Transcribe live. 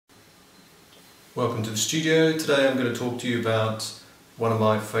Welcome to the studio. Today I'm going to talk to you about one of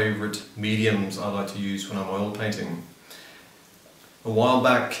my favourite mediums I like to use when I'm oil painting. A while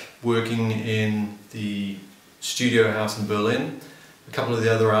back, working in the studio house in Berlin, a couple of the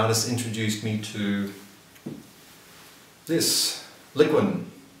other artists introduced me to this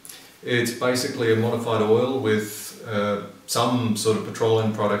Liquin. It's basically a modified oil with some sort of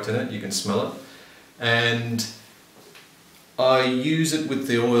petroleum product in it. You can smell it, and I use it with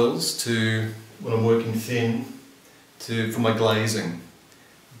the oils when I'm working thin for my glazing.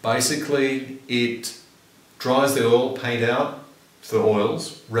 Basically it dries the oil paint out for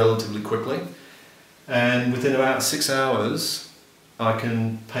oils relatively quickly, and within about 6 hours I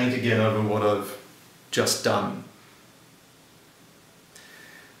can paint again over what I've just done.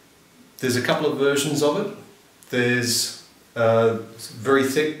 There's a couple of versions of it. There's very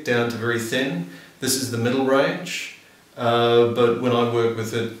thick down to very thin. This is the middle range, but when I work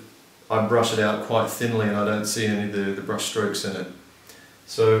with it I brush it out quite thinly and I don't see any of the brush strokes in it.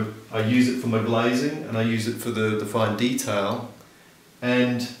 So I use it for my glazing, and I use it for the fine detail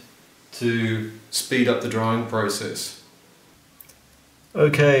and to speed up the drying process.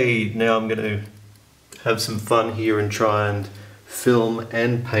 Okay, now I'm going to have some fun here and try and film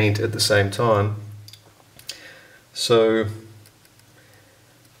and paint at the same time. So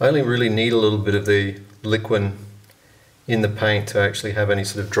I only really need a little bit of the Liquin in the paint to actually have any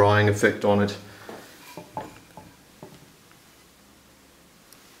sort of drying effect on it.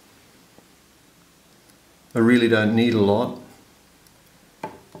 I really don't need a lot,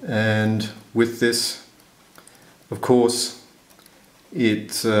 and with this, of course,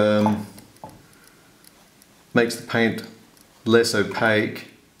 it makes the paint less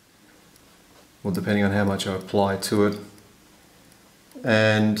opaque, well, depending on how much I apply to it,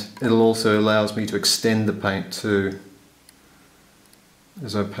 and it'll also allows me to extend the paint too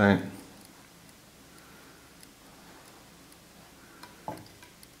as I paint.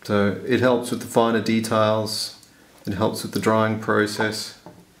 So it helps with the finer details, it helps with the drying process,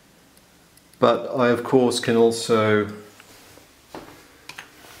 but I of course can also,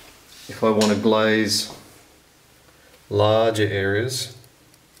 if I want to glaze larger areas,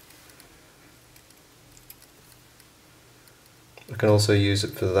 I can also use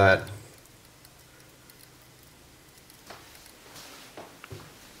it for that.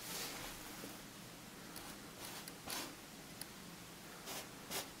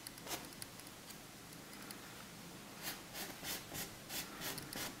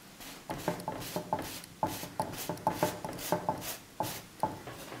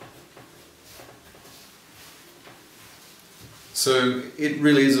 So it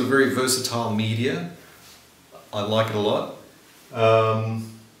really is a very versatile media. I like it a lot.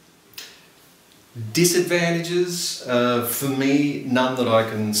 Disadvantages, for me, none that I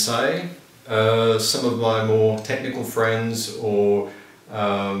can say. Some of my more technical friends or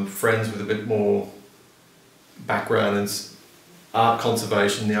friends with a bit more background in art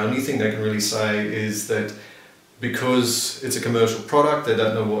conservation, the only thing they can really say is that because it's a commercial product, they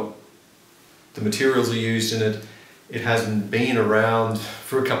don't know what the materials are used in it. It hasn't been around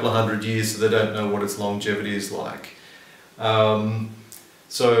for a couple of 100 years, so they don't know what its longevity is like.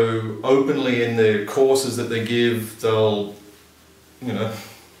 So openly in the courses that they give, they'll,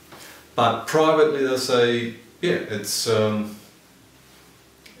 but privately they'll say, yeah, it's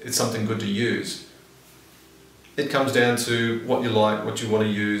something good to use. It comes down to what you like, what you want to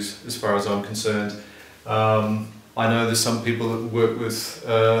use, as far as I'm concerned. I know there's some people that work with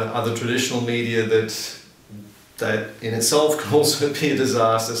other traditional media that in itself can also be a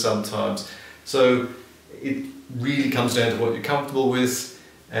disaster sometimes. So it really comes down to what you're comfortable with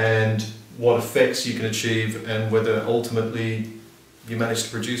and what effects you can achieve, and whether ultimately you manage to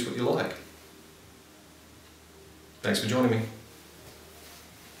produce what you like. Thanks for joining me.